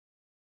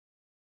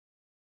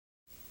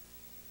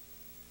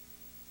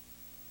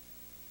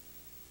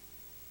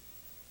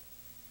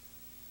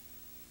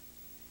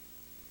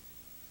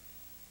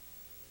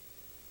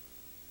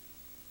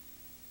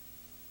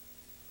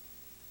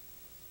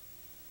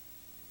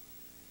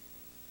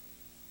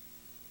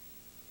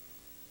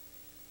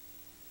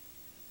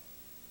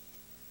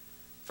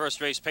First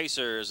race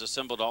pacers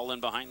assembled all in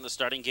behind the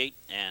starting gate,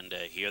 and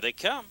here they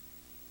come.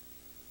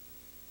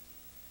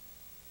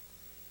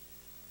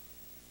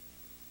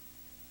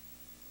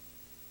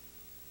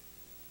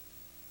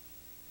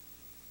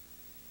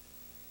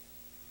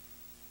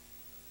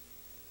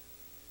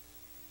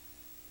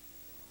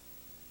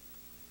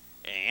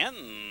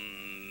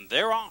 And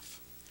they're off.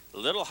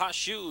 Little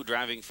Hashu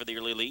driving for the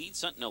early lead.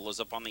 Sentinel is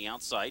up on the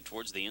outside.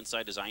 Towards the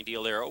inside is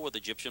Ideal Arrow with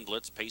Egyptian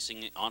Blitz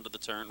pacing onto the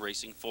turn,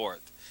 racing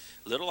fourth.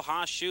 Little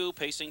Hashu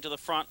pacing to the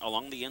front.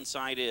 Along the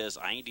inside is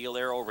Ideal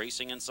Arrow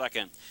racing in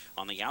second.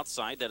 On the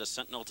outside, that is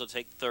Sentinel to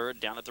take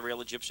third. Down at the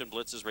rail, Egyptian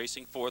Blitz is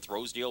racing fourth.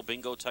 Rosedale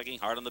Bingo tugging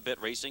hard on the bit,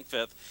 racing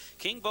fifth.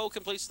 King Bo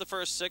completes the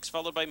first six,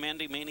 followed by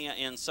Mandy Mania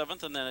in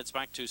seventh, and then it's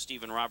back to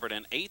Stephen Robert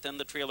in eighth, and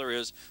the trailer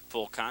is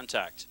Full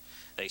Contact.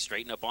 They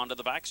straighten up onto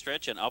the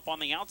backstretch, and up on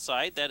the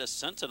outside, that is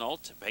Sentinel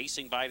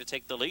pacing by to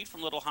take the lead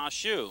from Little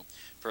Hashu.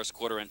 First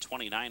quarter in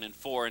 29 and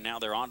 4, and now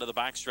they're onto the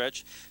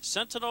backstretch.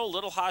 Sentinel,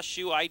 Little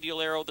Hashu,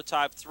 Ideal Arrow, the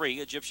top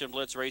three. Egyptian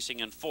Blitz racing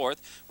in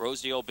fourth.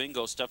 Rosedale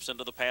Bingo steps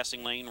into the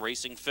passing lane,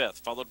 racing fifth,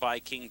 followed by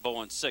King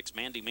Bo in sixth.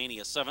 Mandy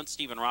Mania seventh,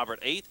 Stephen Robert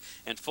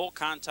eighth, and Full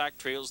Contact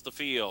trails the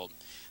field.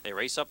 They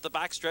race up the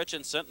backstretch,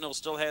 and Sentinel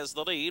still has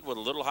the lead with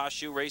Little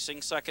Hashu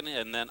racing second,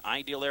 and then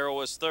Ideal Arrow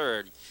is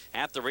third.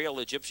 At the rail,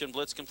 Egyptian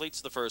Blitz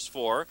completes the first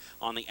four.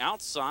 On the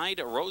outside,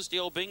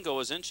 Rosedale Bingo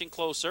is inching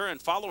closer,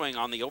 and following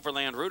on the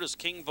overland route is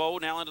King Bo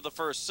now into the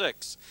first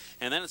six.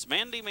 And then it's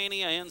Mandy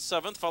Mania in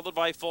seventh, followed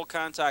by Full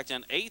Contact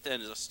in eighth,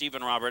 and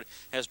Stephen Robert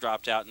has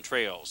dropped out and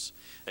trails.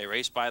 They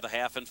race by the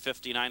half in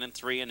 59 and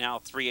 3, and now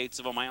 3/8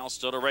 of a mile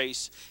still to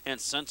race.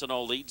 And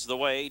Sentinel leads the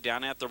way.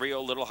 Down at the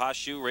Rio, Little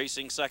Hashu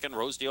racing second.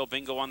 Rosedale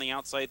Bingo on the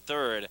outside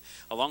third.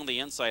 Along the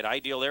inside,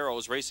 Ideal Arrow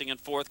is racing in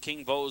fourth.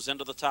 King Bo's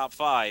into the top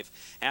five.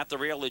 At the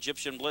rail,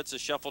 Egyptian Blitz is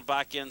shuffled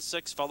back in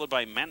sixth, followed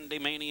by Mandy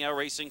Mania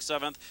racing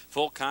seventh.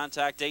 Full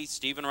Contact eighth.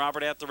 Stephen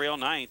Robert at the rail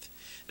ninth.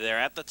 They're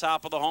at the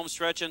top of the home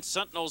stretch, and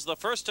Sentinel's the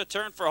first to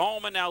turn for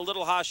home, and now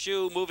Little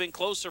Hashu moving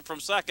closer from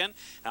second.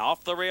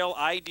 Off the rail,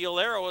 Ideal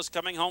Arrow is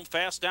coming home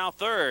fast now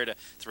third.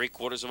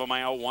 3/4 of a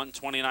mile,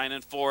 1:29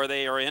 and 4.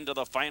 They are into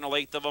the final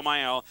eighth of a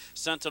mile.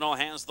 Sentinel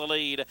has the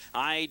lead.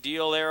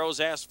 Ideal Arrows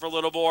asks for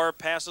Little Boar,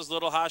 passes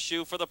Little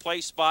Hashu for the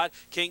place spot.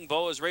 King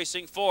Bo is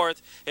racing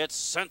fourth. It's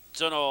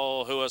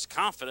Sentinel who is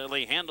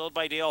confidently handled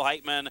by Dale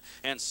Heitman,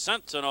 and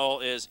Sentinel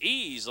is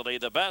easily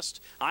the best.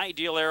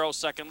 Ideal Arrow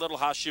second, Little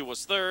Hashu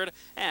was third,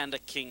 and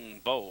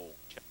King Bo.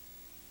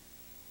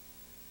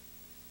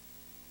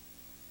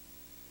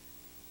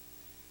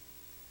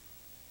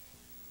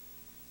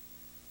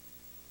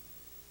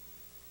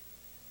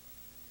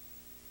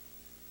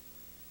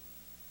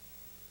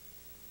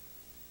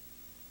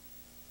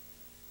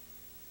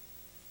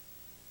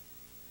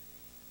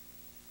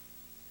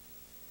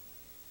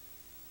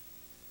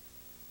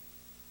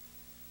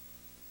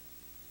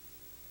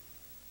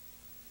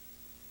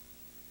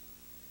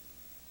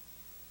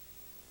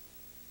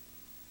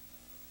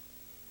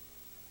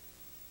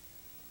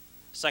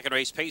 Second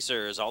race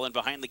pacers all in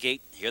behind the gate.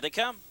 Here they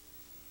come.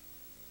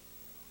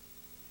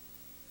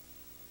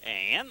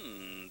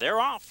 And they're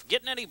off.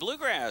 Getting Any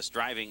Bluegrass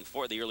driving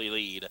for the early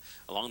lead.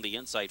 Along the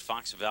inside,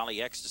 Fox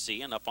Valley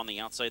Ecstasy, and up on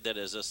the outside, that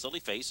is a Silly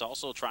Face,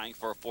 also trying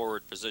for a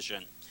forward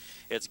position.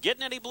 It's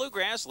Getting Any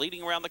Bluegrass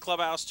leading around the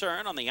clubhouse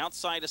turn. On the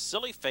outside, a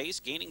Silly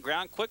Face gaining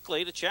ground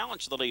quickly to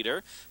challenge the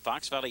leader.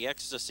 Fox Valley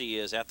Ecstasy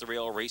is at the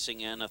rail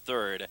racing in a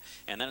third.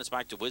 And then it's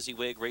back to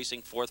WYZZYWIG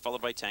racing fourth,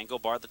 followed by Tango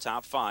Bar, the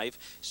top five.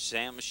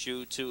 Sam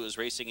Shoe 2 is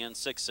racing in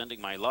sixth, Sending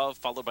My Love,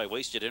 followed by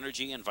Wasted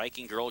Energy, and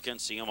Viking Girl Can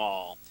See 'Em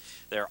All.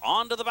 They're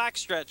on to the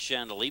backstretch,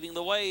 and leading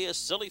the way is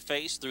Silly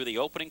Face through the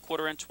opening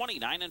quarter in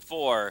 29 and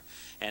 4.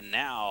 And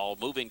now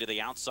moving to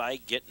the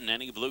outside, Getting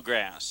Any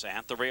Bluegrass.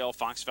 At the rail,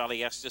 Fox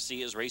Valley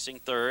Ecstasy is racing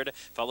third,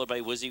 followed by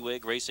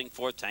WYZZYWIG racing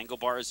fourth. Tango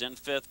Bar is in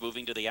fifth.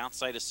 Moving to the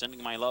outside is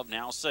Sending My Love,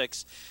 now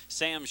sixth.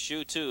 Sam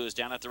Shoe 2 is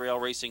down at the rail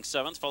racing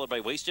seventh, followed by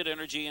Wasted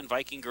Energy, and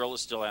Viking Girl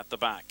is still at the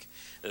back.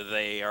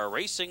 They are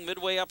racing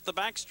midway up the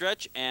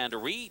backstretch, and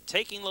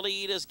retaking the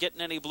lead is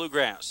Getting Any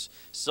Bluegrass.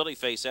 Silly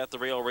Face at the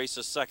rail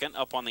races second.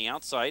 Up on the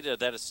outside,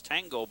 that is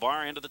Tango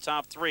Bar into the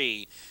top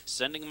three.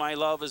 Sending My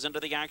Love is into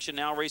the action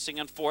now, racing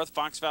in fourth.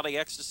 Fox Valley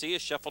Ecstasy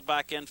is shuffled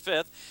back in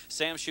fifth.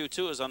 Sam Shoe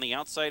 2 is on the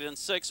outside in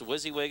sixth.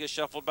 WYZZYWIG is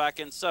shuffled back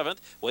in seventh.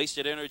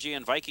 Wasted Energy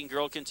and Viking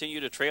Girl continue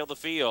to trail the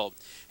field.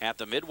 At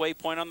the midway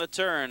point on the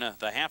turn,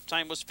 the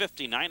halftime was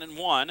 59 and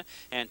 1,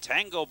 and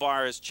Tango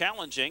Bar is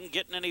challenging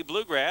Getting Any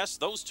Bluegrass.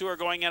 Those two are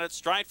going at it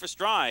stride for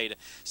stride.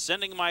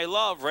 Sending My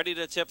Love ready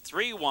to tip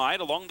three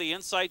wide. Along the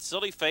inside,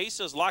 Silly Face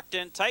is locked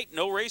in tight,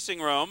 no racing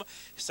room.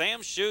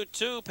 Sam Shoe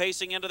 2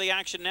 pacing into the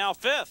action now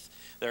fifth.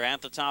 They're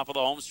at the top of the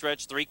home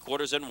stretch,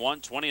 3/4 in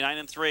 1:29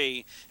 and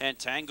 3. And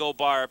Tango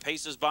Bar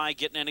paces by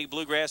Getting Any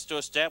Bluegrass to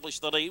establish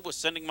the lead with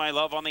Sending My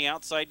Love on on the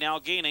outside now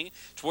gaining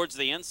towards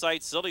the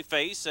inside Silly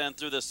Face, and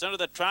through the center of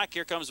the track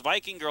here comes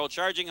Viking Girl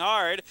charging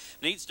hard.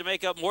 Needs to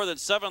make up more than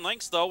 7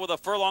 lengths though with a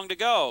furlong to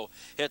go.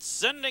 It's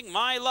Sending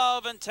My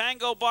Love and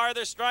Tango Bar,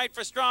 they're stride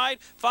for stride.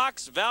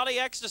 Fox Valley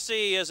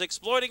Ecstasy is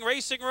exploiting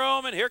racing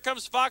room, and here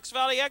comes Fox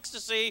Valley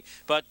Ecstasy,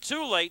 but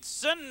too late.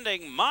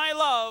 Sending My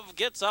Love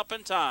gets up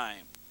in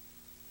time.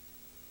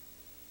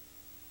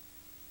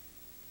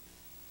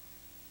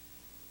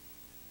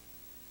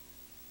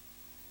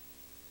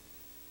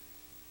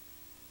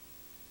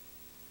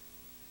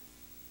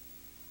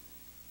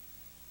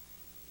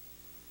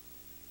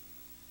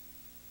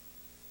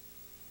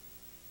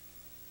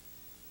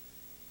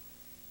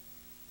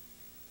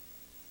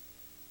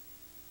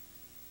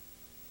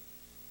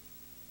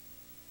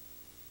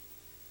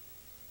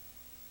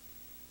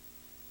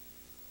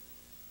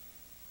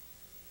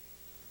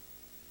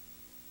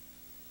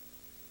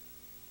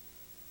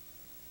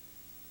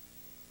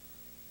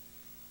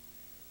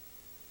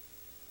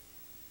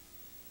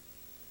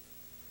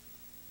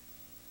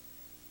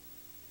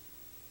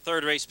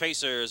 Third race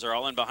pacers are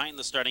all in behind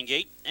the starting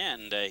gate,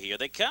 and here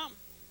they come.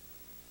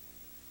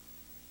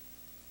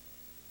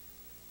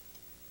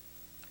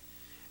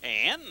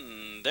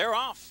 And they're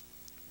off.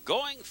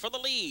 Going for the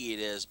lead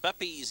is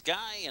Beppy's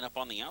Guy, and up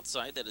on the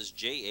outside, that is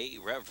J.A.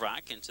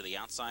 Revrock, and to the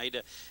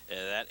outside,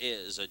 that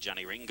is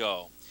Johnny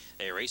Ringo.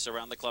 They race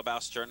around the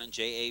clubhouse turn, and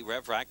J.A.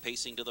 Revrock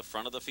pacing to the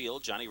front of the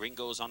field. Johnny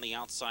Ringo's on the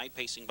outside,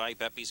 pacing by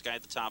Beppy's Guy,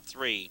 the top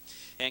 3.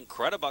 And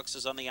Credibux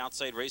is on the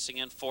outside, racing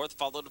in 4th,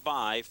 followed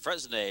by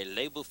Fresnay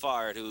Le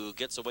Bouffard, who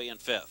gets away in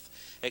 5th.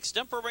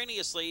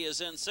 Extemporaneously is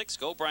in 6th.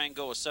 Go Brian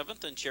Go is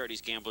 7th, and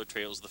Charity's Gambler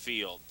trails the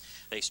field.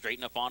 They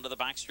straighten up onto the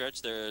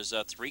backstretch. There's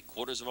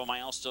 3/4 of a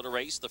mile still to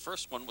race. The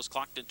first one was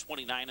clocked in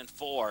 29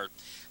 4.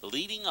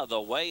 Leading the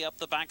way up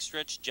the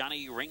backstretch,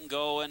 Johnny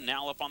Ringo, and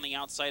now up on the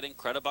outside, and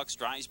Credibux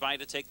drives by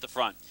to take the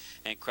front.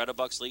 And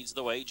Credibux leads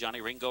the way.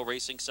 Johnny Ringo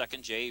racing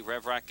second. J.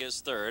 Revrock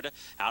is third.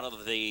 Out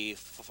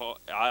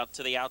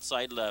to the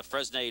outside,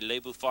 Fresnay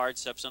Le Bouffard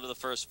steps into the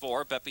first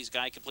 4. Beppy's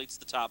Guy completes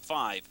the top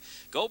 5.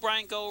 Go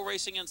Brian Go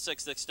racing in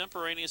 6th.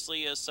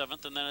 Extemporaneously is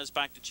 7th, and then is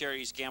back to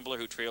Charity's Gambler,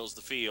 who trails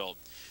the field.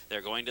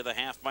 They're going to the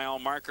half-mile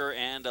marker,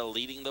 and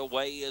leading the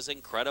way is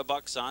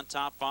Incredibucks on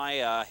top by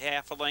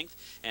half a length,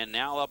 and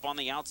now up on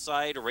the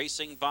outside,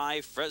 racing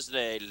by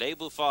Fresnay Le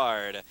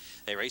Bouffard.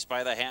 They race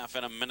by the half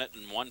in 1 minute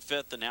and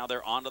 1/5, and now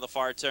they're onto the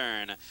far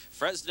turn.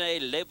 Fresnay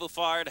Le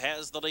Bouffard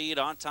has the lead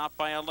on top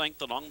by a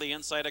length. Along the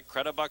inside,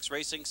 Incredibucks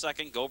racing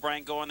second. Go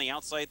Brian Go on the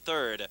outside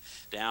third.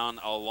 Down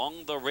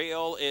along the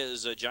rail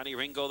is Johnny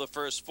Ringo, the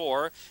first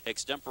 4.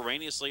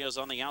 Extemporaneously is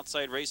on the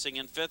outside, racing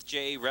in 5th.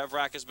 J.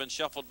 Revrock has been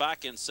shuffled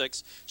back in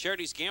 6th.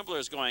 Charity's Gambler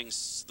is going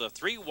the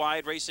 3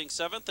 wide, racing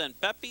 7th, and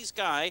Beppy's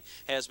Guy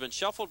has been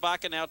shuffled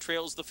back and now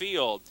trails the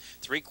field.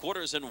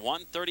 3/4 and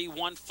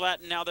 1:31 flat,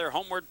 and now they're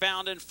homeward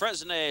bound, and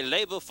Fresnay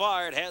Le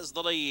Bouffard has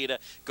the lead.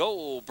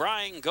 Go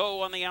Brian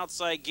Go on the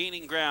outside,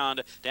 gaining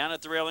ground. Down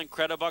at the rail,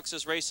 Incredibucks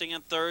is racing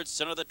in 3rd.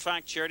 Center of the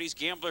track, Charity's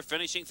Gambler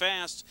finishing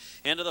fast.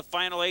 Into the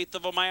final 1/8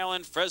 of a mile,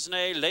 and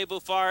Fresnay Le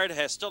Bouffard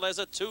still has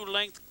a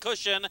 2-length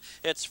cushion.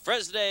 It's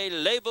Fresnay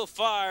Le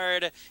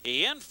Bouffard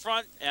in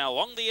front, and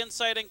along the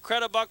inside,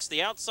 Incredibucks,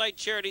 the outside,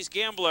 Charity's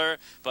Gambler,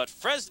 but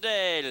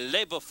Fresnay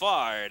Le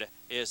Bouffard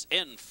is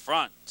in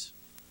front.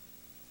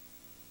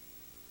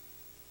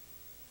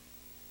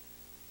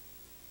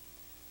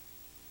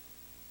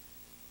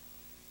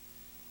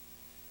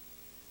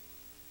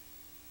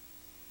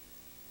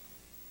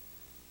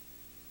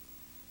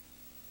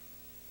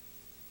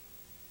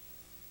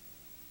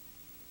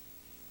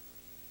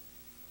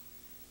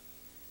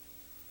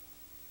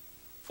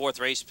 Fourth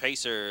race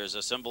pacers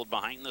assembled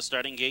behind the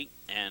starting gate,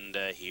 and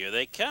here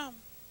they come.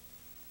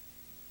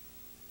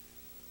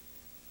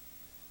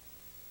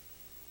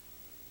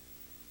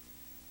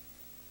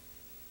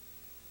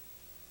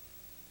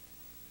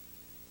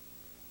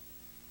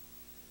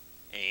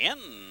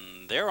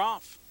 And they're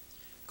off.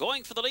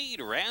 Going for the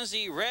lead,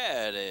 Razzie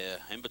Red,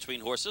 in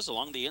between horses.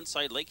 Along the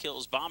inside, Lake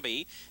Hills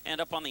Bobby,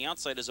 and up on the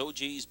outside is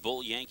OG's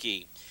Bull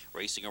Yankee.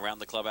 Racing around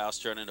the clubhouse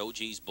turn, and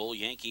OG's Bull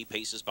Yankee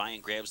paces by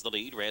and grabs the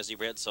lead. Razzie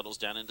Red settles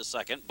down into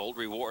second. Bold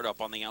Reward up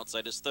on the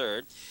outside is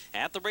third.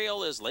 At the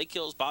rail is Lake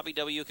Hills Bobby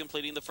W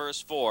completing the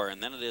first 4,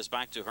 and then it is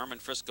back to Herman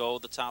Frisco,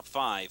 the top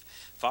 5,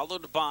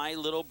 followed by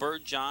Little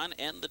Bird John,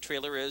 and the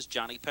trailer is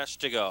Johnny Pesh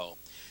to go.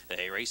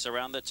 They race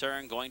around the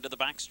turn, going to the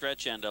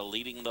backstretch, and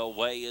leading the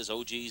way is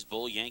OG's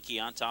Bull Yankee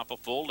on top, a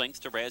full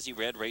length to Razzie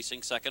Red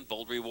racing second.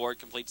 Bold Reward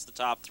completes the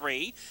top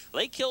 3.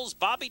 Lake Hills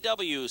Bobby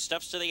W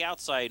steps to the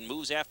outside and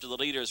moves after the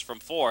leaders from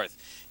 4th.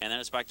 And then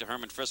it's back to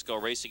Herman Frisco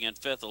racing in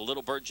 5th. A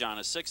Little Bird John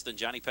is 6th, and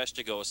Johnny Pesh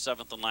to go is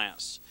 7th and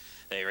last.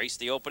 They race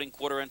the opening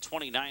quarter in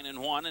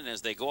 29 1, and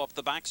as they go up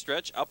the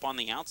backstretch, up on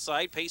the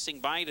outside, pacing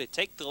by to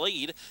take the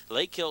lead,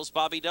 Lake Hills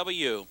Bobby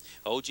W.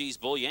 OG's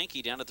Bull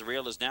Yankee down at the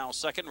rail is now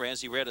second.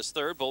 Razzie Red is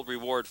third. Bold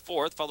Reward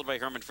 4th, followed by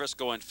Herman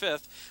Frisco in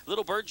 5th.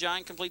 Little Bird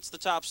John completes the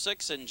top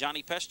 6, and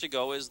Johnny Pesh to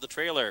go is the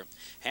trailer.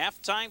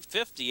 Halftime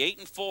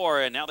 58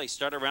 4, and now they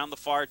start around the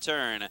far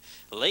turn.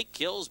 Lake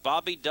Hills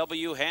Bobby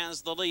W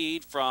has the lead.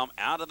 lead from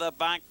out of the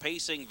back,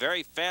 pacing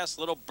very fast.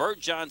 Little Bird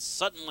John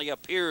suddenly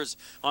appears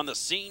on the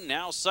scene,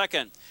 now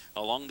second.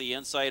 Along the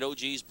inside,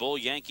 OG's Bull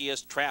Yankee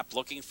is trapped,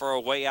 looking for a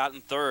way out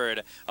in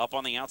third. Up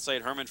on the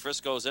outside, Herman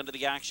Frisco's into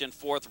the action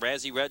fourth.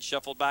 Razzie Red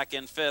shuffled back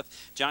in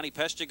fifth. Johnny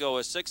Pestigo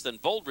is sixth,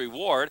 and Bold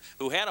Reward,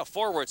 who had a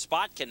forward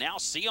spot, can now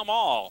see them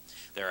all.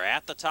 They're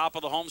at the top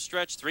of the home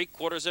stretch,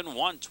 3/4 in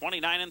 1,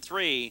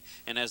 29-3.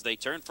 And as they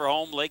turn for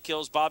home, Lake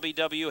Hills Bobby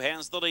W.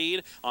 has the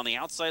lead. On the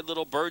outside,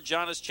 Little Bird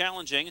John is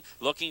challenging,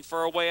 looking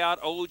for a way out.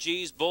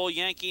 OG's Bull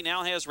Yankee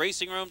now has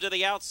racing room to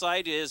the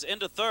outside, is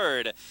into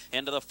third,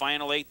 into the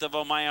final eighth of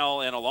a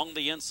mile. And along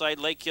the inside,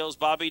 Lake Hills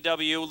Bobby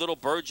W., Little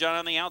Bird John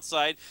on the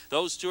outside.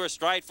 Those two are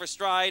stride for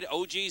stride.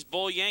 OG's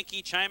Bull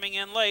Yankee chiming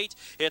in late.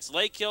 It's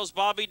Lake Hills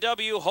Bobby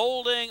W.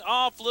 holding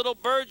off Little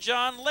Bird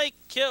John. Lake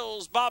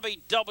Hills Bobby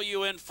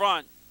W. in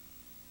front.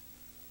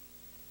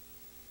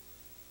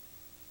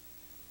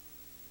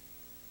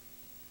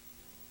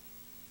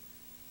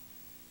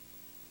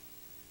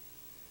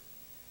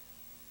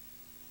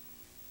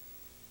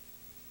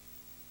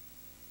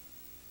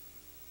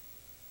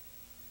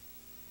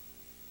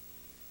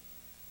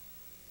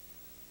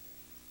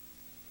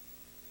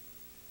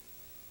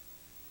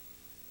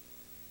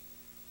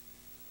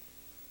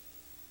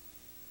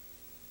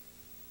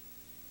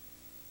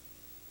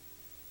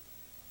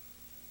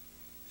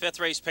 Fifth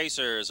race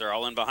pacers are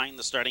all in behind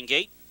the starting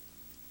gate.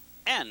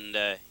 And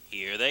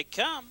here they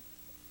come.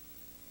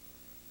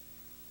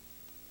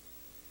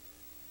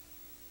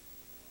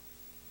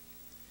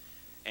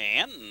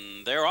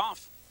 And they're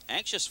off.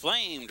 Anxious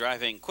Flame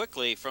driving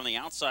quickly from the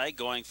outside,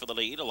 going for the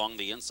lead. Along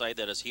the inside,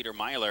 that is Heater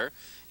Myler.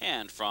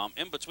 And from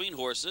in between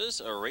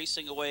horses,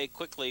 racing away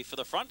quickly for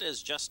the front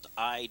is Just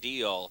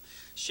Ideal.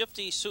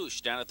 Shifty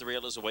Swoosh down at the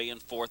rail is away in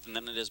fourth, and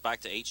then it is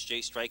back to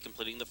HJ Strike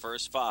completing the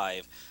first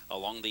five.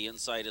 Along the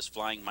inside is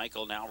Flying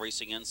Michael, now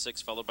racing in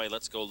sixth, followed by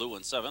Let's Go Lou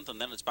in seventh, and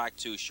then it's back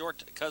to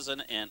Short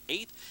Cousin in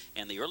eighth,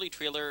 and the early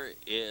trailer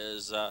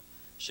is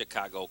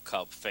Chicago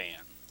Cub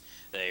Fan.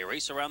 They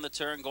race around the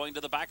turn, going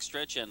to the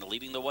backstretch, and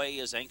leading the way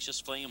is Anxious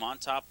Flame on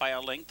top by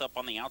a length. Up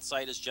on the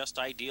outside is Just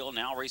Ideal,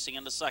 now racing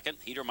into second.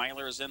 Heater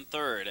Myler is in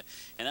third.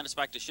 And then it's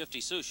back to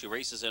Shifty Swoosh, who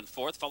races in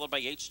fourth, followed by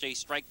HJ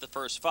Strike, the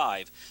first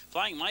five.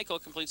 Flying Michael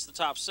completes the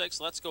top six.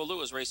 Let's Go Lou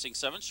is racing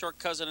seventh. Short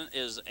Cousin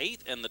is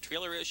eighth, and the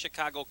trailer is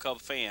Chicago Cub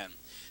Fan.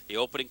 The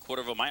opening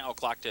quarter of a mile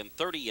clocked in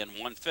 30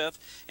 1/5,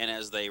 and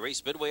as they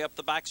race midway up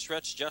the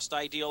backstretch, Just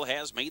Ideal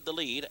has made the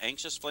lead.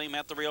 Anxious Flame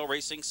at the rail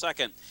racing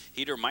second.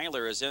 Heater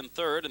Myler is in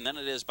third, and then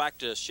it is back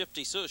to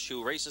Shifty Swoosh,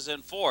 who races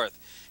in fourth.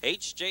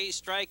 HJ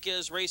Strike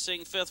is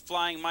racing fifth.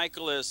 Flying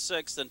Michael is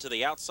sixth, and to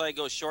the outside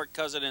goes Short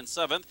Cousin in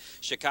seventh.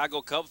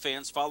 Chicago Cub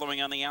Fans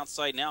following on the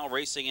outside now,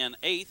 racing in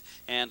eighth,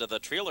 and the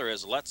trailer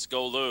is Let's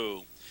Go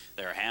Lou.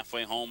 They're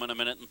halfway home in 1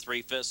 minute and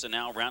 3/5, and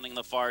now rounding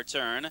the far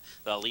turn.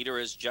 The leader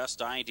is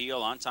Just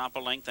Ideal on top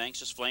of length.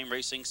 Anxious Flame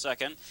racing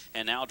second,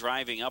 and now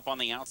driving up on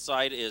the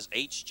outside is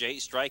HJ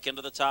Strike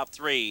into the top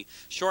three.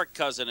 Short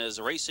Cousin is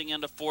racing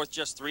into fourth,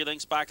 just 3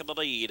 lengths back of the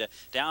lead.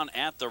 Down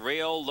at the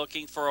rail,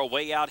 looking for a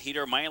way out.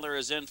 Heater Myler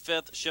is in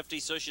fifth. Shifty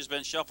Swoosh has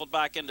been shuffled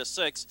back into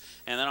sixth,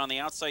 and then on the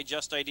outside,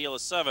 Just Ideal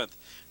is seventh.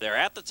 They're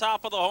at the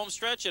top of the home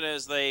stretch, and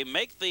as they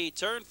make the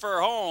turn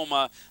for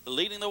home,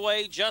 leading the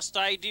way, Just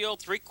Ideal,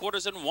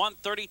 3/4 in 1,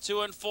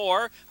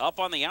 32-4. Up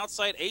on the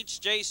outside,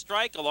 HJ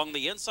Strike. Along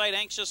the inside,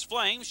 Anxious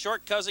Flame.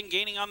 Short Cousin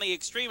gaining on the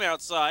extreme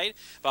outside.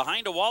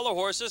 Behind a wall of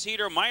horses,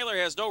 Heater Myler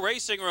has no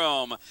racing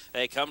room.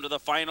 They come to the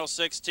final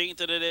 16th,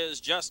 and it is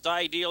Just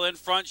Ideal in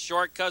front.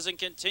 Short Cousin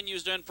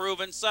continues to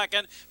improve in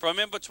second. From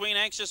in between,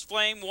 Anxious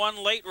Flame, 1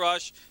 late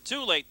rush.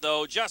 2 late,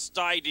 though. Just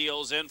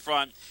Ideal's in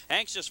front.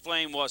 Anxious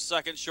Flame was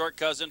second. Short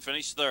Cousin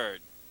finished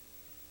third.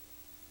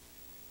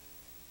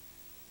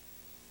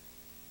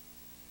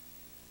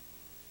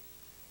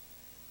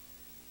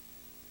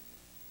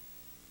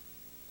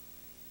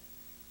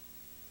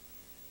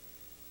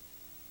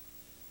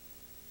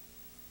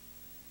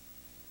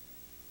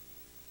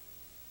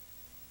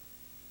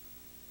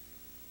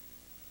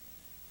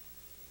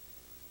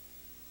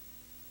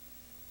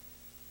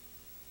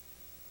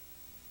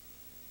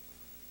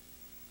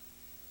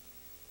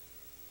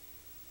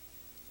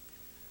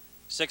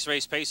 Six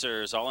race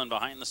pacers all in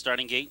behind the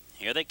starting gate.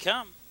 Here they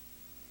come.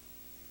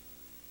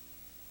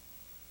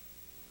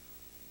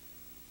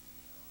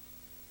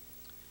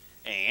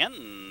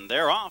 And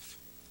they're off.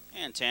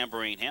 And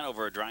Tambourine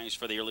Hanover drives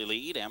for the early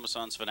lead.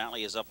 Amazon's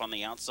Finale is up on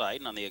the outside,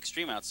 and on the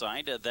extreme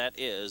outside, that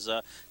is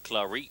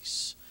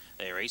Clarice.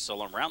 They race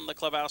all around the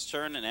clubhouse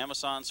turn, and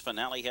Amazon's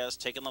Finale has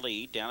taken the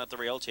lead. Down at the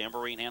rail,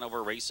 Tambourine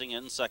Hanover racing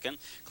in second.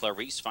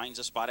 Clarice finds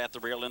a spot at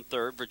the rail in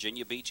third.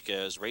 Virginia Beach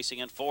is racing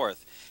in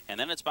fourth. And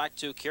then it's back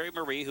to Carrie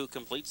Marie, who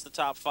completes the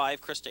top five.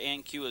 Krista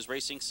Ann Q is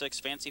racing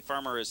sixth. Fancy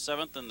Farmer is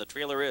seventh, and the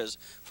trailer is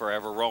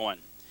Forever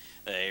Rowan.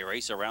 They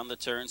race around the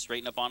turn,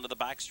 straighten up onto the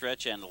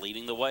backstretch, and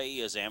leading the way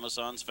is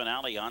Amazon's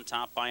Finale on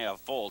top by a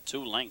full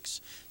 2 lengths.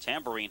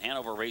 Tambourine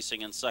Hanover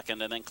racing in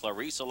second, and then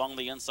Clarice along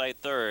the inside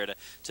third.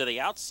 To the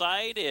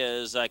outside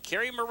is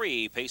Carrie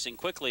Marie pacing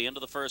quickly into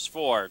the first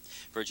 4.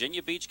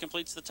 Virginia Beach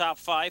completes the top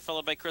 5,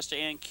 followed by Krista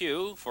Ann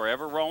Q,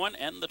 Forever Rowan,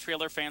 and the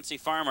trailer Fancy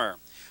Farmer.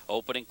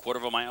 Opening quarter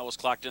of a mile was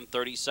clocked in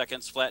 30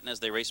 seconds flat, and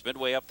as they race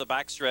midway up the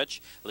backstretch,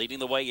 leading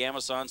the way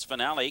Amazon's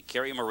Finale.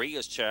 Carrie Marie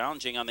is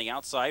challenging on the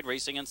outside,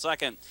 racing in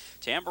second.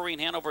 Tambourine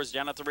Hanover is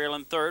down at the rail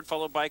in third,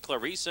 followed by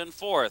Clarice in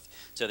fourth.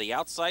 To the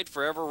outside,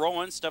 Forever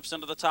Rowan steps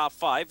into the top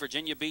 5.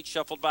 Virginia Beach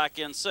shuffled back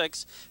in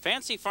 6th.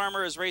 Fancy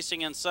Farmer is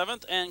racing in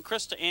 7th, and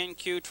Krista Ann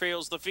Q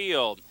trails the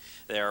field.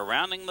 They're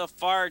rounding the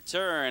far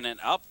turn and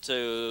up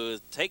to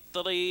take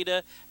the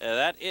lead.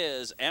 That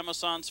is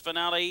Amazon's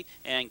Finale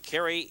and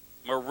Carrie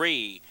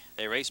Marie.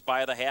 They race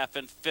by the half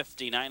in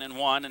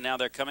 59-1, and now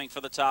they're coming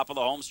for the top of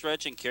the home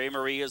stretch, and Carrie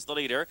Marie is the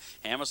leader.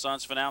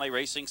 Amazon's Finale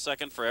racing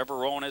second, Forever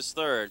Rowan is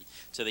third.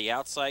 To the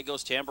outside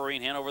goes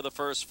Tambourine Hanover the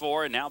first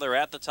 4, and now they're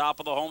at the top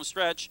of the home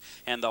stretch,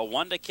 and the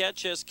one to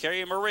catch is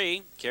Carrie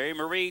Marie. Carrie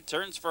Marie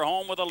turns for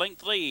home with a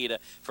length lead.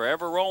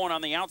 Forever Rowan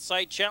on the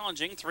outside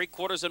challenging,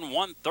 3/4 in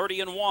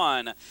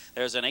 1:30-1.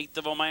 There's an 1/8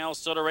 of a mile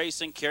still to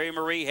race, and Carrie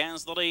Marie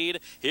has the lead.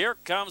 Here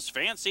comes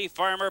Fancy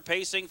Farmer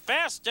pacing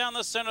fast down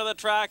the center of the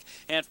track,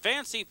 and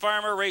Fancy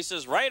Farmer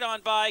races right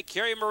on by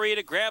Carrie Marie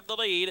to grab the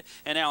lead,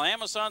 and now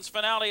Amazon's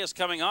Finale is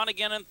coming on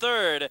again in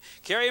third.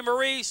 Carrie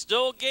Marie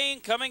still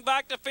gained, coming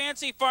back to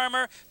Fancy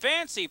Farmer.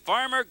 Fancy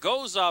Farmer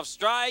goes off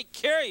stride.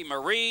 Carrie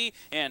Marie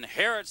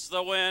inherits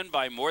the win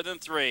by more than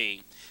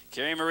 3.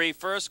 Carrie Marie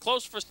first,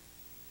 close for...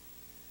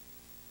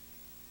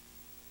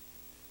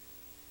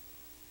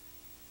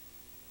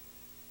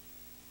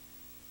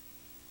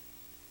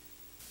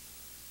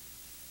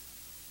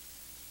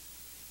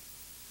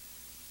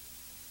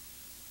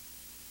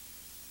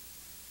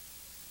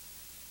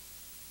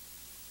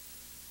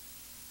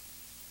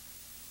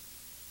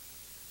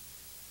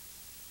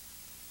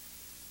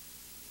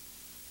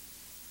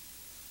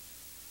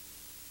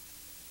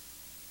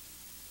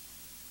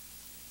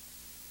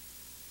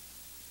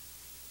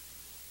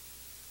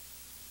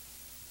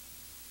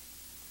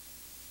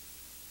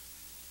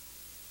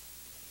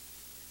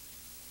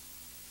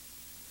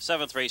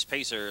 Seventh race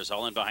Pacers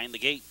all in behind the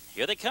gate.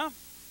 Here they come.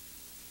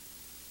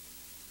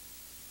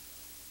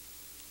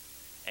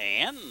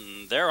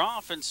 And they're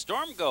off, and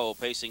Storm Go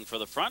pacing for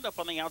the front. Up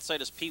on the outside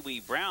is Pee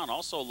Wee Brown,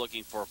 also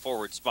looking for a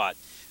forward spot.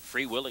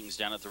 Free Willings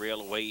down at the rail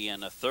away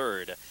in a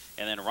third.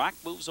 And then Rock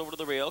moves over to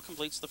the rail,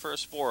 completes the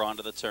first 4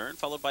 onto the turn,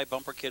 followed by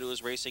Bumper Kid, who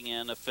is racing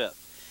in a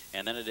 5th.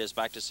 And then it is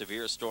back to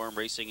Severe Storm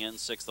racing in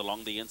 6th.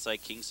 Along the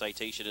inside, King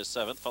Citation is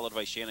 7th, followed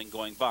by Shannon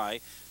Going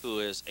By, who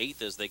is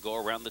 8th as they go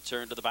around the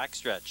turn to the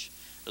backstretch.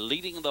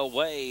 Leading the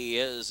way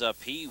is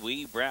Pee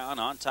Wee Brown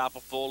on top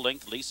of full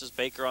length. Lisa's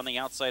Baker on the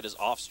outside is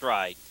off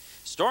stride.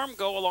 Storm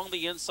Go along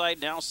the inside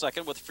now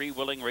second, with Free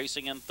Willing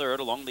racing in third.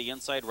 Along the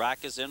inside,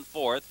 Rack is in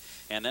 4th.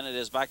 And then it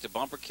is back to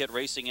Bumper Kid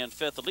racing in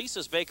 5th.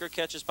 Lisa's Baker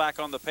catches back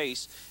on the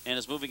pace and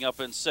is moving up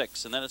in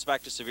 6th. And then it's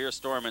back to Severe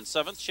Storm in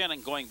 7th.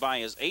 Shannon Going By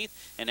is 8th.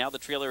 And now the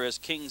trailer is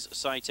King's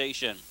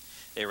Citation.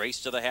 They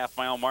race to the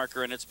half-mile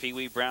marker, and it's Pee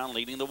Wee Brown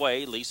leading the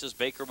way. Lisa's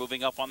Baker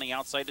moving up on the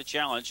outside to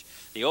challenge.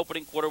 The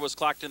opening quarter was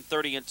clocked in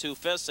 30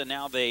 2/5, and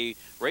now they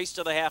race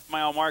to the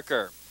half-mile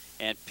marker.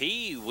 And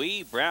Pee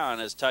Wee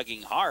Brown is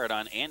tugging hard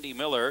on Andy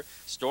Miller.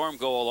 Storm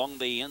Go along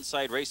the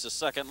inside, races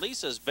second.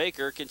 Lisa's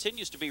Baker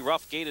continues to be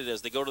rough-gated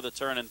as they go to the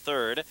turn in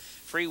third.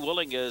 Free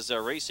Willing is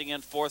racing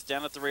in 4th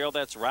down at the rail.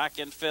 That's Rack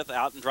in 5th.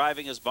 Out and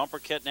driving is Bumper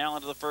Kit now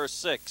into the first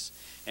 6.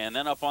 And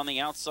then up on the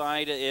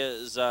outside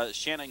is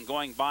Shannon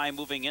Going By,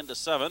 moving into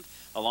 7th.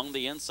 Along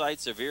the inside,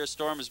 Severe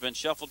Storm has been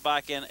shuffled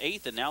back in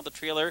 8th, and now the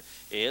trailer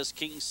is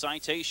King's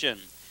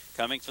Citation.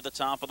 Coming for the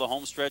top of the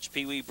home stretch,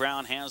 Pee Wee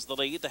Brown has the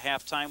lead. The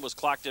halftime was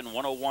clocked in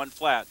 1:01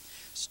 flat.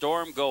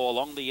 Storm Go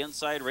along the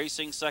inside,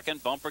 racing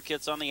second. Bumper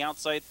Kits on the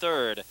outside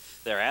third.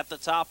 They're at the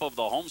top of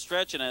the home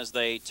stretch, and as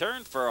they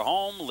turn for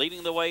home,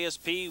 leading the way is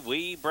Pee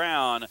Wee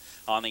Brown.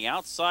 On the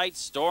outside,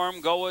 Storm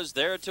Go is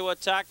there to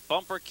attack.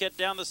 Bumper Kit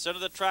down the center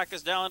of the track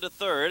is down into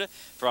third.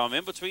 From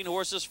in between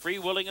horses, Free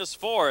Willing is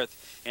 4th.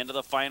 Into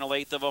the final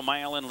 1/8 of a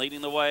mile and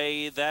leading the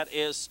way, that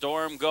is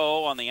Storm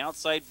Go. On the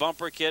outside,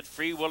 Bumper Kit.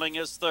 Free Willing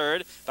is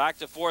 3rd. Back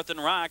to 4th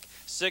and Rock.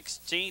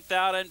 16th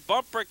out, and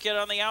Bumper Kit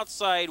on the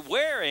outside,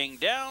 wearing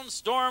down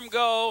Storm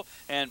Go,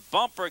 and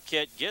Bumper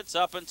Kit gets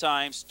up in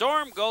time.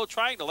 Storm Go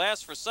trying to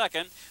last for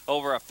second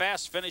over a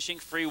fast finishing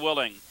Free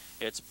Willing.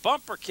 It's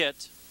Bumper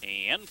Kit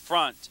in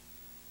front.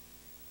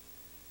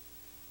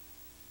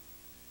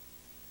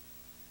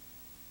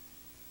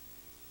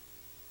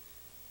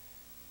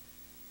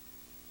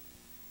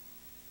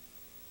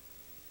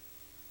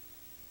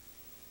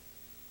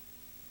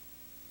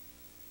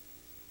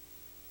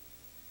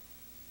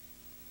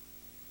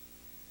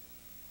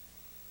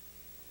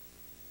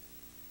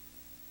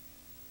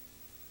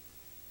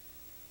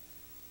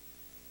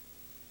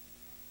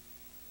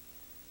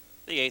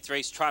 The 8th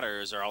race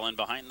Trotters are all in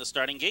behind the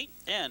starting gate,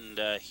 and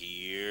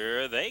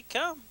here they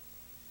come.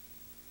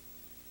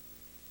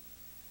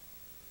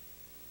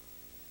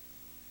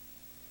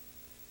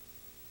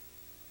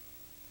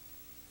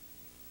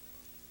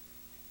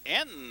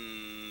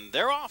 And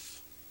they're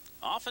off.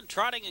 Off and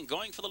trotting and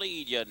going for the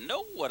lead. You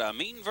know what I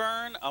mean,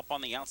 Vern. Up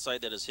on the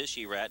outside, that is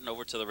Hishy Rat, and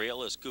over to the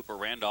rail is Cooper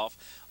Randolph,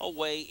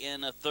 away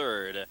in a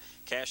third.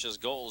 Cash's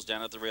Goals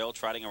down at the rail,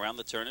 trotting around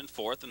the turn in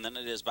fourth, and then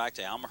it is back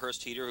to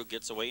Almahurst Heater, who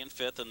gets away in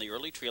fifth, and the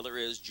early trailer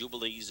is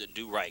Jubilee's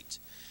Do Right.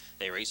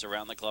 They race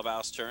around the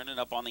clubhouse turn, and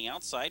up on the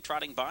outside,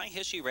 trotting by,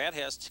 Hishy Rat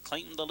has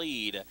claimed the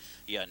lead.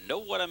 You know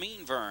what I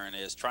mean, Vern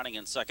is trotting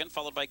in second,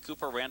 followed by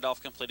Cooper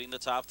Randolph completing the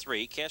top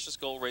three. Cash's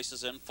Goal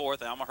races in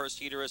fourth, Almahurst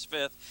Heater is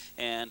fifth,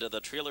 and the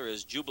trailer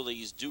is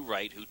Jubilee's Do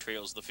Right, who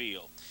trails the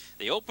field.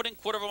 The opening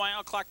quarter of a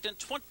mile clocked in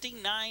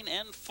 29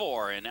 and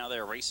 4, and now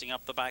they're racing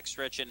up the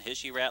backstretch, and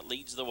Hishy Rat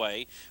leads the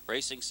way.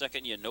 Racing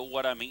second, You Know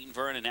What I Mean,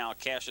 Vern, and now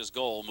Cash's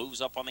Goal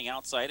moves up on the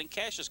outside, and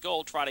Cash's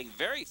Goal, trotting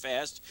very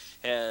fast,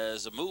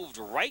 has moved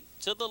right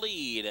to the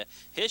lead.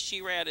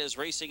 Hishy Rat is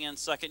racing in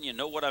second. You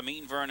Know What I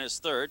Mean, Vern is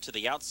third. To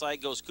the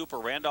outside goes Cooper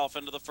Randolph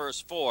into the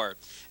first four.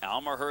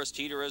 Almahurst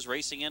Heater is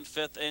racing in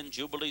fifth, and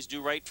Jubilee's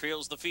Do Right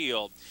trails the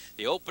field.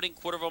 The opening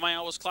quarter of a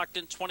mile was clocked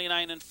in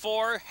 29 and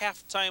 4.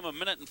 Halftime, a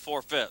minute and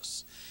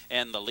 4/5.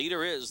 And the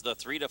leader is the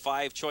 3 to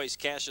 5 choice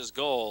Cash's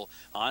Goal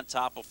on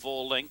top of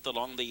full length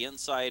along the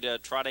inside,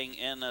 trotting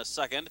in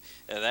second.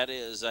 That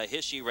is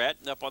Hishy Rat.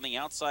 Up on the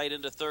outside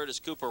into third is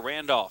Cooper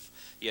Randolph.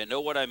 You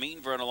Know What I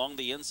Mean, Vern, along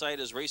the inside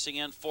is racing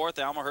in fourth.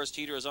 Almahurst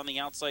Heater is on the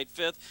outside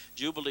fifth.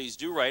 Jubilee's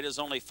Do Right is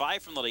only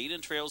 5 from the lead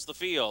and trails the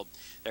field.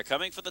 They're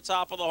coming for the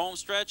top of the home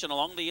stretch, and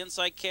along the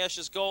inside,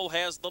 Cash's Goal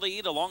has the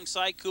lead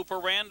alongside Cooper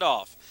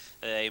Randolph.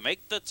 They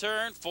make the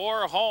turn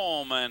for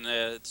home, and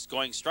it's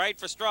going stride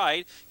for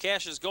stride.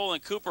 Cash's Goal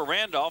and Cooper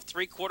Randolph,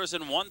 3/4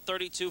 and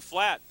 132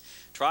 flat.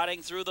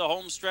 Trotting through the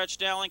home stretch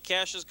now, and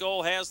Cash's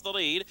Goal has the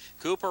lead.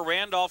 Cooper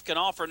Randolph can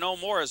offer no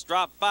more as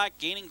dropped back,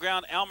 gaining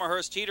ground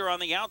Almahurst Heater on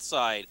the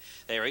outside.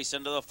 They race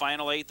into the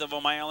final eighth of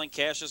a mile, and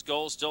Cash's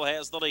Goal still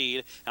has the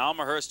lead.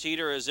 Almahurst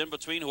Heater is in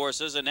between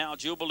horses, and now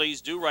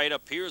Jubilee's Do Right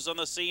appears on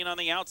the scene on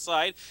the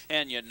outside,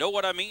 and You Know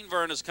What I Mean,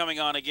 Vern, is coming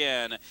on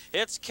again.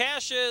 It's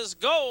Cash's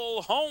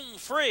Goal, home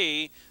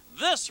free.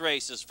 This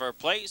race is for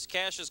place.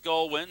 Cash's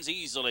Goal wins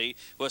easily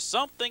with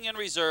something in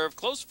reserve,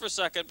 close for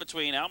second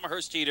between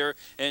Almahurst Heater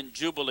and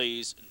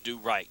Jubilee's Do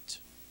Right.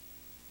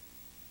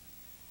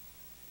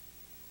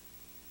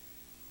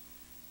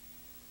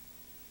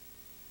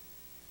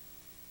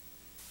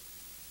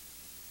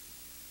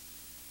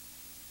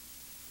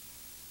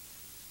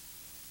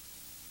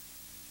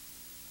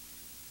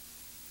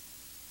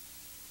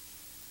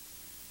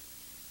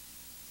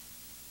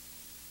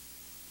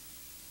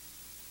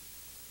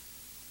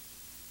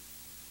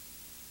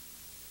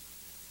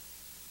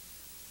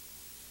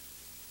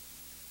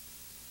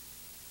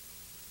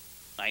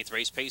 Ninth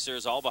race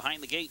pacers all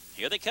behind the gate.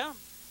 Here they come.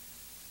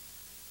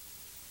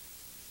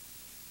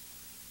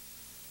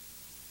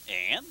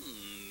 And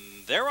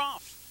they're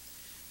off.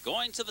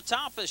 Going to the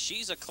top is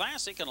She's a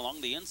Classic, and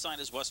along the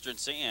inside is Western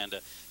Sand.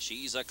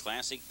 She's a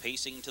Classic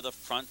pacing to the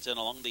front, and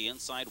along the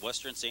inside,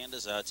 Western Sand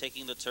is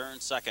taking the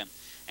turn second.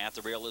 At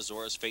the rail,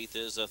 Azora's Faith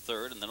is a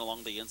third, and then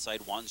along the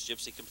inside, Juan's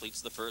Gypsy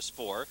completes the first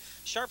four.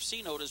 Sharp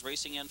C Note is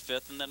racing in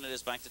fifth, and then it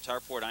is back to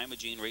Tarport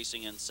Imogene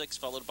racing in sixth,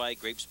 followed by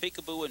Grapes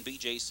Peekaboo, and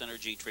BJ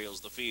Synergy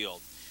trails the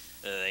field.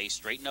 They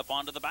straighten up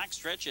onto the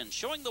backstretch, and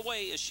showing the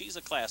way is She's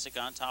a Classic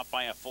on top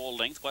by a full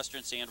length.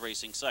 Western Sand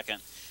racing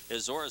second.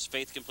 Azora's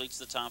Faith completes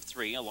the top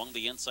three. Along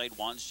the inside,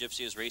 Juan's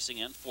Gypsy is racing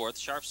in fourth.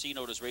 Sharp C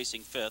Note is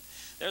racing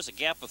fifth. There's a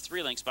gap of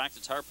 3 lengths back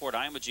to Tarport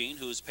Imogene,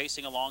 who's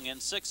pacing along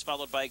in sixth,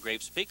 followed by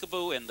Grapes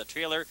Peekaboo and the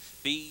trailer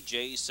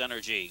BJ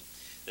Synergy.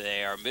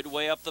 They are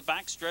midway up the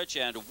backstretch,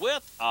 and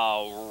with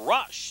a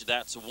rush,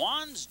 that's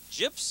Juan's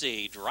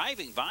Gypsy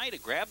driving by to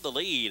grab the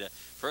lead.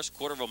 First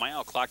quarter of a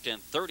mile clocked in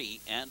 30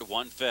 and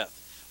 1/5.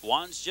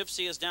 Juan's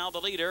Gypsy is now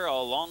the leader.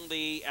 Along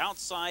the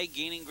outside,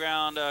 gaining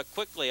ground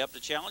quickly up to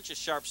challenge is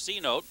Sharp C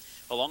Note.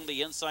 Along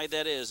the inside,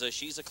 that is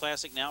She's a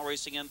Classic now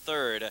racing in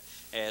third.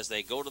 As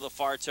they go to the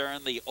far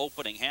turn, the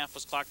opening half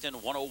was clocked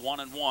in 1:01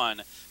 and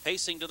 1.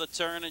 Pacing to the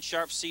turn, and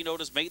Sharp C Note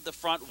has made the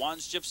front.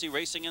 Juan's Gypsy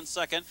racing in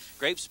second.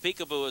 Grapes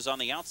Peekaboo is on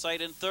the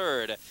outside in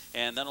third.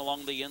 And then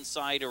along the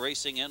inside,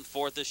 racing in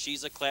fourth is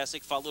She's a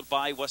Classic, followed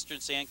by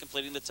Western Sand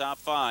completing the top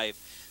 5.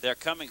 They're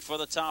coming for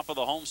the top of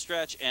the home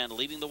stretch, and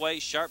leading the way,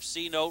 Sharp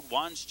C Note,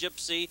 Juan's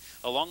Gypsy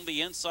along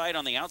the inside.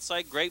 On the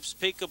outside, Grapes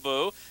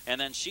Peekaboo,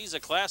 and then She's a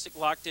Classic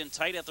locked in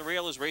tight at the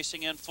rail is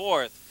racing in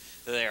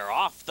fourth. They're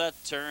off the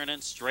turn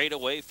and straight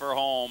away for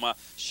home.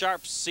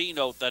 Sharp C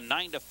Note, the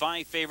 9 to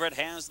 5 favorite,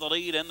 has the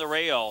lead in the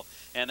rail.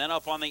 And then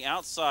up on the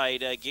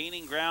outside,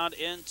 gaining ground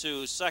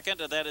into second,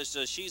 that is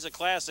She's a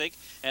Classic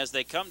as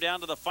they come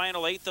down to the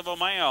final eighth of a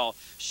mile.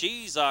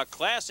 She's a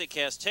Classic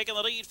has taken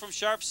the lead from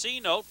Sharp C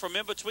Note. From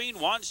in between,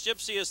 Juan's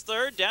Gypsy is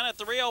third. Down at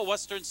the rail,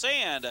 Western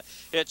Sand.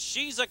 It's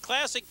She's a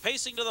Classic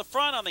pacing to the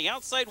front. On the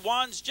outside,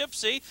 Juan's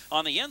Gypsy.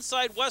 On the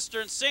inside,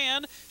 Western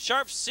Sand.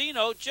 Sharp C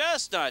Note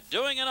just not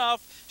doing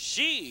enough.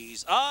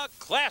 She's a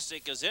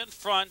Classic is in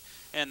front.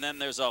 And then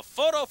there's a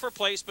photo for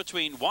place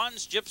between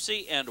Juan's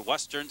Gypsy and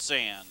Western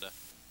Sand.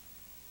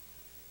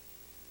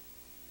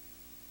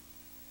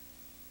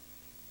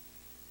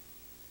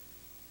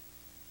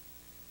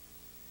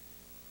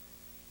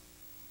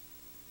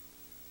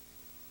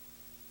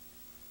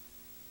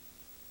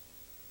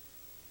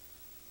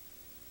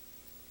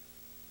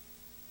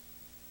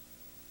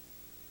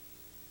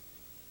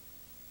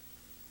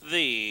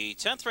 The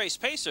 10th race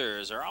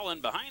Pacers are all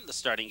in behind the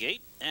starting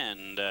gate,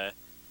 and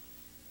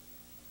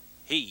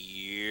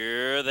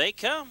here they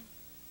come.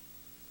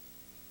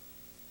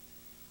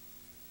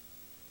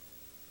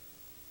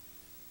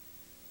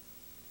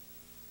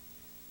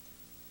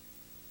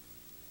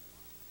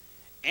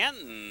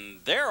 And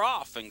they're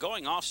off and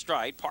going off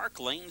stride. Park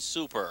Lane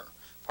Super.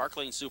 Park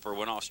Lane Super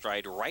went off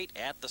stride right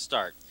at the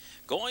start.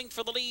 Going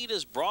for the lead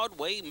is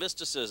Broadway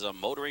Mysticism.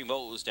 Motoring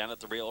Moe's down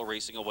at the rail,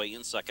 racing away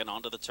in second.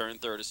 Onto the turn,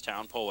 third is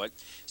Town Poet.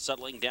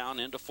 Settling down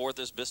into fourth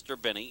is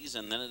Mr. Benny's,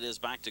 and then it is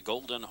back to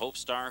Golden Hope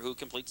Star, who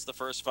completes the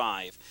first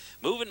five.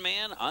 Moving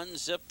Man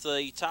unzipped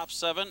the top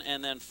seven,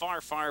 and then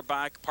far, far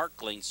back,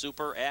 Park Lane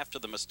Super, after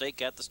the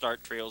mistake at the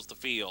start, trails the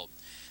field.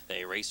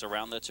 They race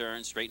around the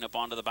turn, straighten up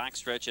onto the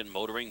backstretch, and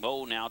Motoring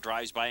Mo now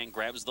drives by and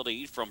grabs the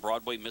lead from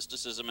Broadway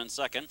Mysticism in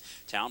second.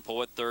 Town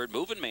Poet third.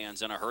 Moving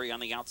Man's in a hurry on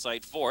the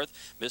outside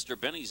fourth. Mr.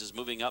 Benny's is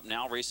moving up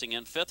now, racing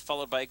in fifth,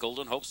 followed by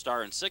Golden Hope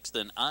Star in sixth.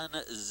 And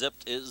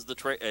Unzipped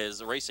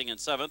is racing in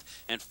seventh.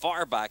 And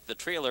far back, the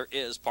trailer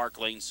is Park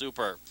Lane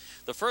Super.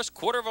 The first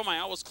quarter of a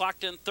mile was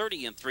clocked in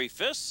 30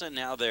 3/5, and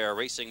now they're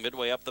racing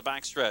midway up the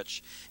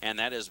backstretch. And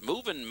that is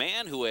Moving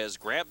Man who has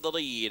grabbed the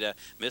lead.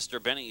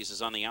 Mr. Benny's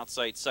is on the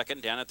outside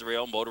second. Down at the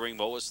rail, Motoring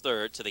Mo is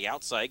third. To the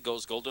outside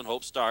goes Golden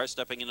Hope Star,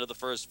 stepping into the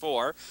first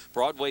four.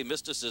 Broadway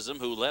Mysticism,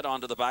 who led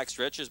onto the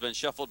backstretch, has been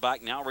shuffled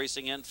back, now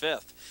racing in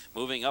fifth.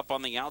 Moving up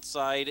on the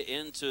outside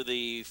into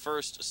the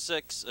first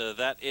six,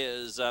 that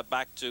is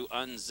back to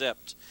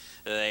Unzipped.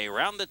 They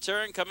round the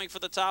turn, coming for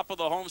the top of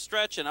the home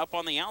stretch, and up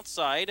on the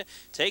outside,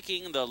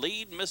 taking the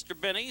lead, Mr.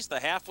 Benny's. The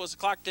half was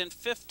clocked in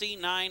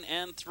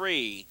 59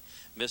 3.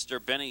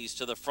 Mr. Benny's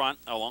to the front.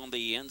 Along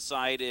the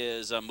inside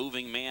is a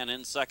Moving Man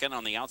in second.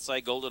 On the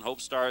outside, Golden Hope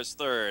Star is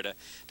third.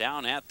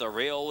 Down at the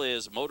rail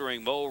is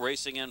Motoring Mo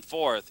racing in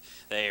fourth.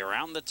 They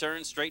round the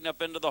turn, straighten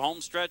up into the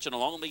home stretch, and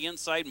along the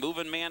inside,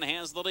 Moving Man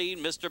has the lead.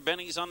 Mr.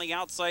 Benny's on the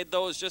outside,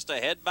 though, is just a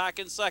head back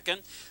in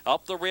second.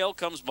 Up the rail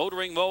comes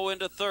Motoring Mo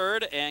into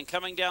third, and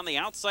coming down the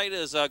outside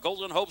is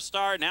Golden Hope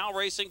Star, now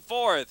racing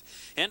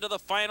fourth. Into the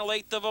final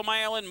eighth of a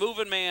mile, and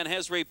Moving Man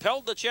has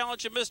repelled the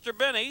challenge of Mr.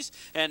 Benny's,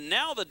 and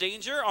now the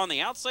danger on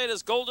the outside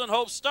is Golden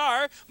Hope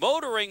Star.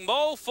 Motoring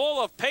Mo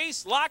full of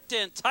pace, locked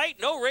in tight.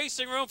 No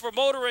racing room for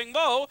Motoring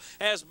Mo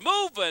as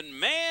Moving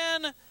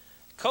Man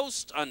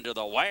coast under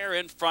the wire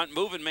in front.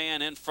 Moving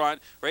Man in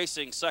front.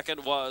 Racing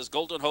second was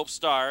Golden Hope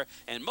Star,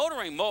 and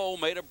Motoring Mo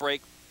made a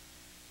break